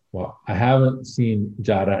 Well, I haven't seen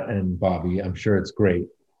Giada and Bobby. I'm sure it's great.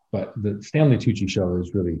 But the Stanley Tucci show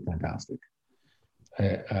is really fantastic.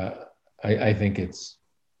 I think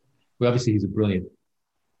obviously he's a brilliant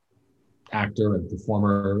actor and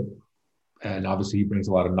performer, and obviously he brings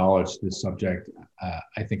a lot of knowledge to this subject.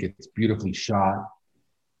 I think it's beautifully shot.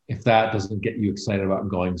 If that doesn't get you excited about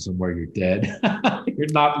going somewhere, you're dead. You're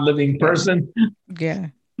not a living person. Yeah.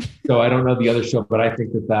 So I don't know the other show, but I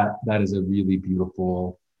think that is a really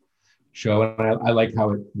beautiful show. And I like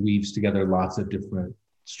how it weaves together lots of different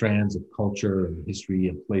strands of culture and history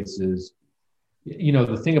and places. You know,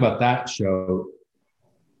 the thing about that show,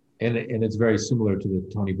 and it's very similar to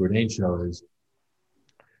the Tony Bourdain show, is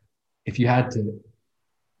if you had to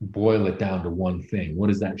boil it down to one thing, what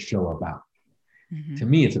is that show about? Mm-hmm. To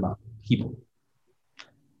me, it's about people.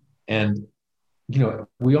 And, you know,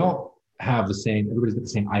 we all have the same, everybody's got the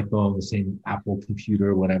same iPhone, the same Apple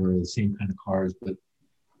computer, whatever, the same kind of cars. But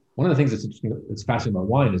one of the things that's interesting, that's fascinating about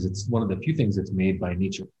wine is it's one of the few things that's made by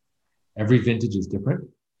nature. Every vintage is different.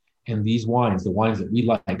 And these wines, the wines that we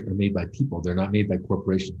like, are made by people. They're not made by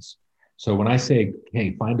corporations. So when I say,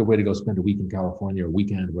 hey, find a way to go spend a week in California or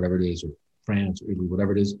weekend, whatever it is, or France or Italy,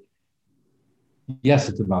 whatever it is, yes,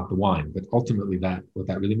 it's about the wine, but ultimately what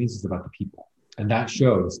that really means is about the people. And that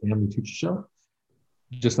show, the Stanley Tucci show,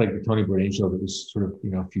 just like the Tony Bourdain show that was sort of,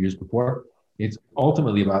 you know, a few years before, it's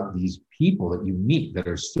ultimately about these people that you meet that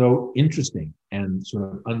are so interesting and sort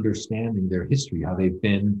of understanding their history, how they've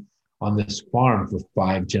been on this farm for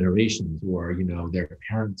 5 generations, or, you know, their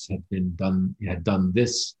parents had done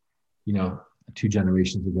this, you know, 2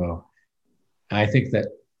 generations ago. And I think that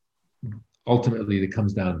ultimately it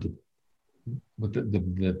comes down to with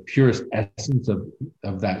the purest essence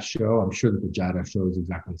of that show. I'm sure that the Jada show is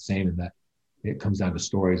exactly the same, in that it comes down to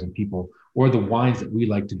stories and people, or the wines that we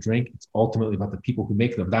like to drink. It's ultimately about the people who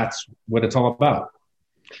make them. That's what it's all about.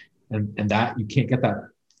 And that you can't get that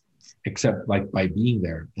except like by being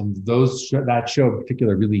there. And that show in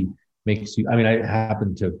particular really makes you, I mean,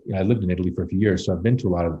 I lived in Italy for a few years, so I've been to a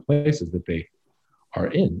lot of the places that they are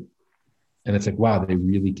in. And it's like, wow, they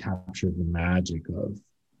really captured the magic of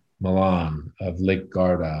Milan, of Lake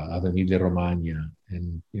Garda, of Emilia Romagna.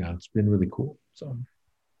 And, you know, it's been really cool. So,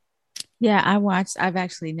 yeah, I've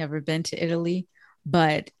actually never been to Italy,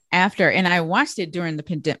 but and I watched it during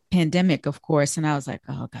the pandemic, of course. And I was like,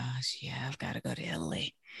 oh gosh, yeah, I've got to go to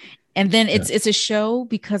Italy. And then it's a show,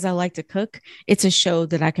 because I like to cook. It's a show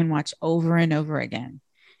that I can watch over and over again.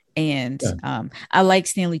 And I like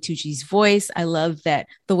Stanley Tucci's voice. I love that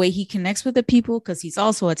the way he connects with the people, because he's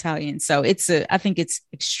also Italian. So I think it's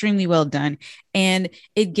extremely well done. And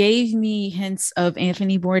it gave me hints of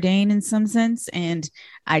Anthony Bourdain in some sense. And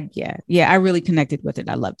I really connected with it.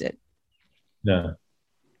 I loved it. Yeah.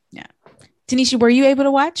 Yeah. Tanisha, were you able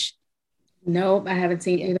to watch? Nope, I haven't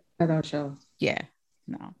seen either of those shows. Yeah,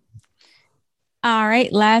 no. All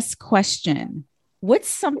right, last question. What's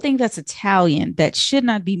something that's Italian that should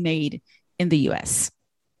not be made in the US?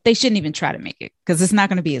 They shouldn't even try to make it, because it's not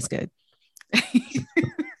going to be as good.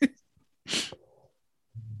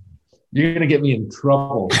 You're going to get me in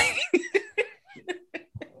trouble.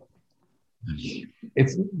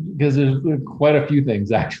 It's because there's quite a few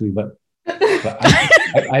things actually, but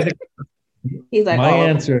I think he's like, my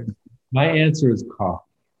answer is coffee.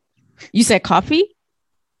 You said coffee?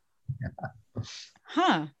 Yeah.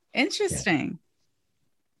 Huh. Interesting.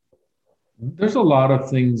 Yeah. There's a lot of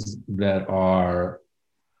things that are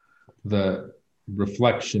the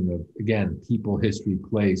reflection of, again, people, history,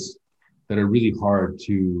 place, that are really hard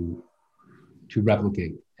to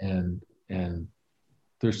replicate. And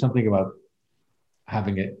there's something about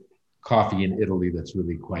having a coffee in Italy that's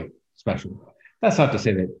really quite special. That's not to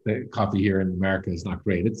say that the coffee here in America is not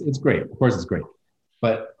great. It's great. Of course it's great.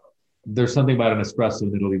 But there's something about an espresso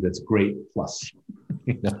in Italy that's great plus,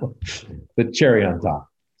 you know, the cherry on top.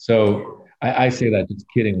 So I say that just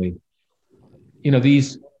kiddingly. You know,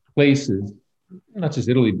 these places, not just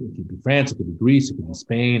Italy, it could be France, it could be Greece, it could be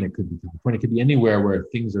Spain, it could be California, it could be anywhere where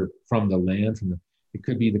things are from the land, it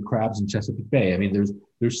could be the crabs in Chesapeake Bay. I mean,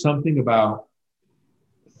 there's something about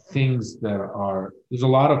things there's a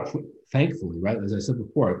lot of, thankfully, right? As I said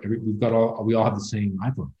before, we all have the same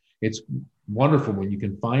iPhone. It's wonderful when you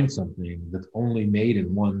can find something that's only made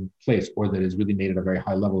in one place, or that is really made at a very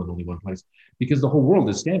high level in only one place, because the whole world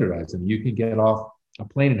is standardized, and you can get off a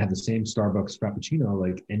plane and have the same Starbucks Frappuccino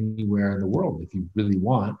like anywhere in the world if you really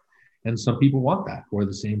want. And some people want that, or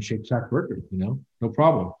the same Shake Shack burger, you know, no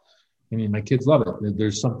problem. I mean, my kids love it.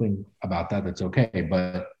 There's something about that that's okay.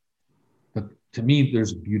 But to me,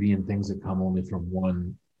 there's beauty in things that come only from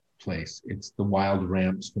one place. It's the wild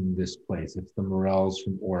ramps from this place. It's the morels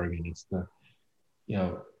from Oregon. It's the, you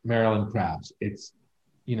know, Maryland crabs. It's,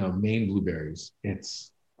 you know, Maine blueberries.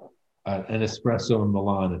 It's an espresso in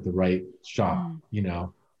Milan at the right shop, you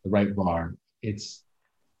know, the right bar. It's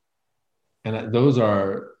And those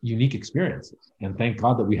are unique experiences. And thank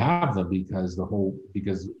God that we have them because the whole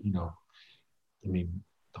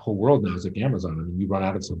world now is like Amazon. I mean, you run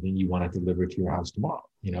out of something, you want it delivered to your house tomorrow,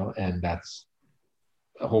 and that's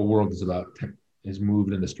the whole world is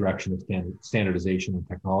moved in this direction of standardization and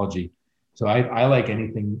technology. So I like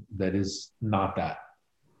anything that is not that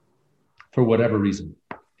for whatever reason.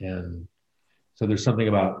 And so there's something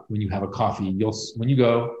about when you have a coffee, when you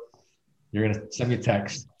go, you're going to send me a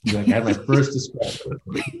text. You're like, I had my first espresso.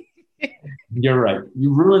 You're right.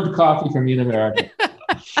 You ruined coffee for me in America.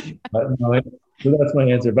 But no, so that's my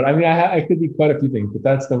answer. But I mean, I could be quite a few things, but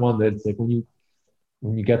that's the one that's like when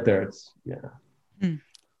you get there, it's When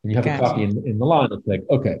you have a coffee in Milan, it's like,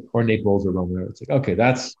 okay, or Naples or Rome, it's like, okay,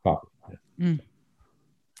 that's coffee. Yeah.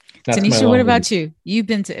 Tanisha, what about you? You've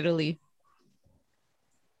been to Italy.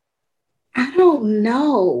 I don't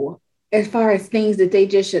know as far as things that they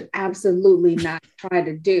just should absolutely not try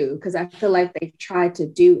to do, because I feel like they try to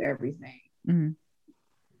do everything. Mm-hmm.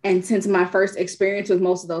 And since my first experience with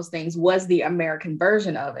most of those things was the American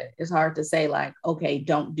version of it, it's hard to say like, okay,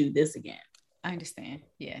 don't do this again. I understand.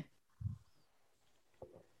 Yeah.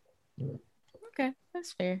 Okay,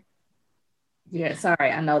 that's fair. Yeah,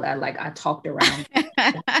 sorry. I know that like I talked around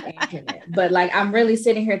the internet, but like I'm really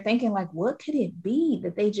sitting here thinking like, what could it be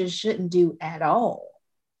that they just shouldn't do at all?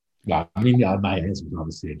 Yeah, I mean, my answer is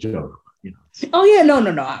obviously a joke. Oh yeah, no,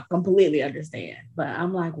 I completely understand. But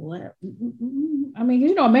I'm like, what? I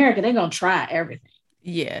mean, America, they're gonna try everything.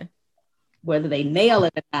 Yeah. Whether they nail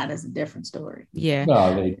it or not is a different story. Yeah.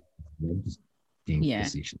 No, they just yeah.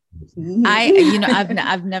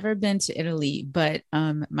 I've never been to Italy, but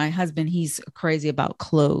my husband, he's crazy about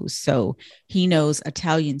clothes, so he knows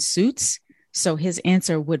Italian suits. So his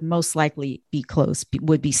answer would most likely be clothes,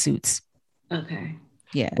 would be suits. Okay.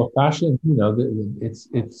 Yeah. Well, fashion,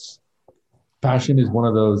 it's fashion is one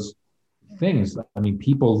of those things. I mean,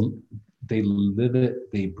 people, they live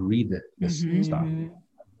it, they breathe it, this stuff. I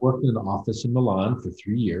worked in an office in Milan for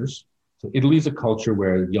 3 years. So Italy's a culture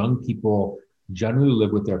where young people generally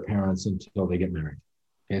live with their parents until they get married.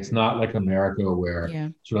 It's not like America where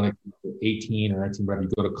sort of like 18 or 19, whatever, you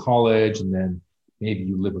go to college and then maybe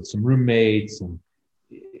you live with some roommates and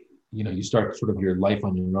you start sort of your life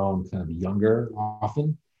on your own kind of younger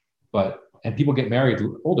often. And people get married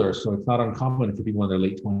older, so it's not uncommon for people in their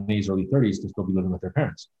late 20s, early 30s to still be living with their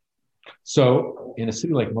parents. So in a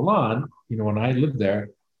city like Milan, when I lived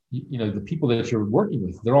there, the people that you're working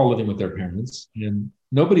with, they're all living with their parents and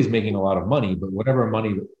nobody's making a lot of money, but whatever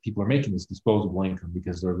money that people are making is disposable income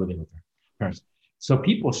because they're living with their parents. So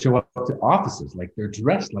people show up to offices, like they're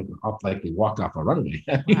dressed like they walked off a runway.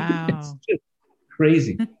 I mean, wow. It's just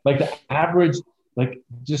crazy. Like the average, like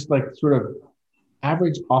just like sort of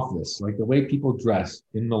average office, like the way people dress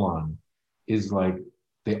in Milan is like,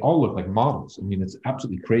 they all look like models. I mean, it's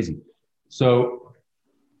absolutely crazy. So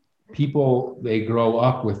people, they grow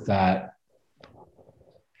up with that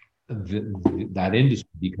industry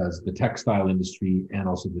because the textile industry and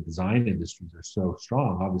also the design industries are so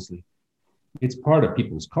strong. Obviously, it's part of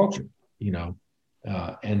people's culture,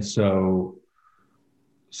 and so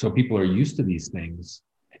people are used to these things,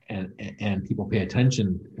 and people pay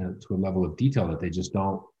attention to a level of detail that they just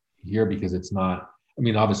don't hear because it's not. I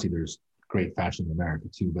mean, obviously, there's great fashion in America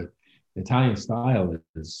too, but the Italian style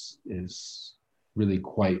is really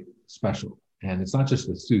quite special, and it's not just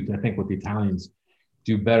the suits. I think what the Italians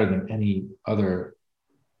do better than any other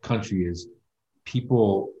country is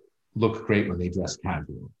people look great when they dress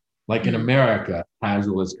casual. Like in America,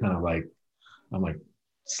 casual is kind of like, I'm like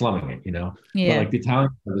slumming it, Yeah. But like the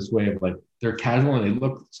Italians have this way of like, they're casual and they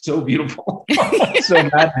look so beautiful. So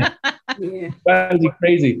bad. Yeah. That is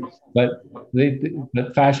crazy. But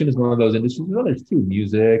fashion is one of those industries. There's others too,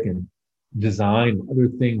 music and design, other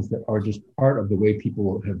things that are just part of the way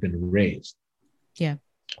people have been raised. Yeah.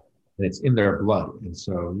 And it's in their blood. And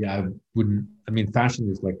so, fashion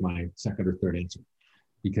is like my second or third answer,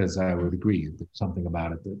 because I would agree there's something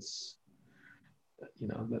about it that's,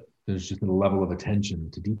 that there's just a level of attention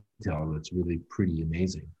to detail that's really pretty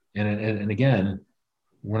amazing. And again,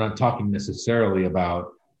 we're not talking necessarily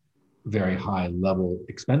about very high level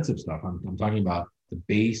expensive stuff. I'm talking about the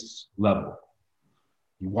base level.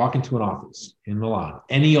 You walk into an office in Milan,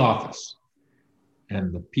 any office,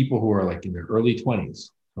 and the people who are like in their early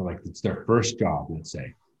 20s, or like it's their first job, let's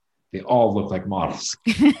say, they all look like models.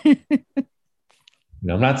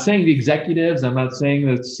 I'm not saying the executives, I'm not saying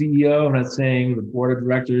the CEO, I'm not saying the board of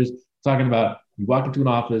directors. I'm talking about you walk into an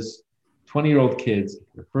office, 20-year-old kids,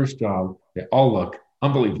 their first job, they all look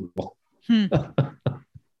unbelievable.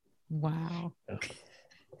 Wow.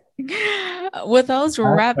 Well, those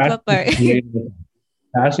wrapped up our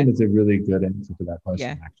Passion is a really good answer to that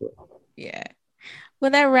question, actually. Yeah.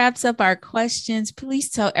 Well, that wraps up our questions. Please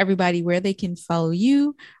tell everybody where they can follow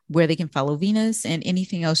you, where they can follow Venus, and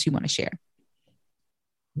anything else you want to share.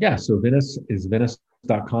 Yeah. So Venus is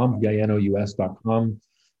Venus.com, Venous.com.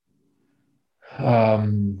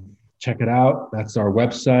 Check it out. That's our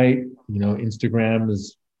website. Instagram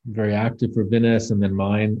is very active for Venus, and then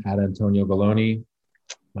mine at Antonio Galloni,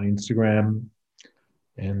 my Instagram.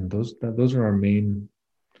 And those are our main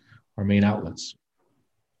outlets.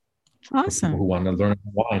 Awesome. Who want to learn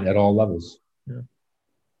wine at all levels. Yeah.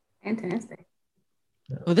 Fantastic.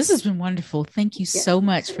 Well, this has been wonderful. Thank you so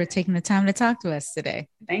much for taking the time to talk to us today.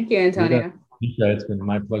 Thank you, Antonio. It's been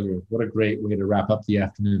my pleasure. What a great way to wrap up the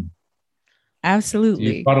afternoon.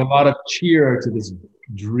 Absolutely. You brought a lot of cheer to this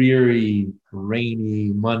dreary,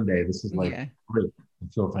 rainy Monday. This is great. I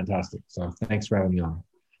feel fantastic. So thanks for having me on.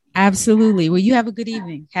 Absolutely. Well, you have a good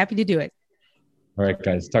evening. Happy to do it. All right,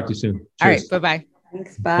 guys. Talk to you soon. Cheers. All right. Bye-bye.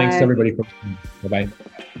 Thanks. Bye. Thanks, everybody. Bye-bye.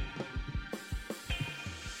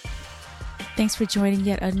 Thanks for joining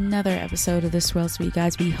yet another episode of The Swirl Suite,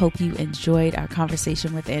 guys. We hope you enjoyed our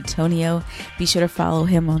conversation with Antonio. Be sure to follow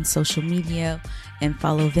him on social media and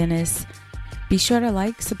follow Venus. Be sure to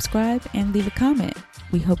like, subscribe, and leave a comment.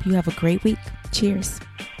 We hope you have a great week. Cheers.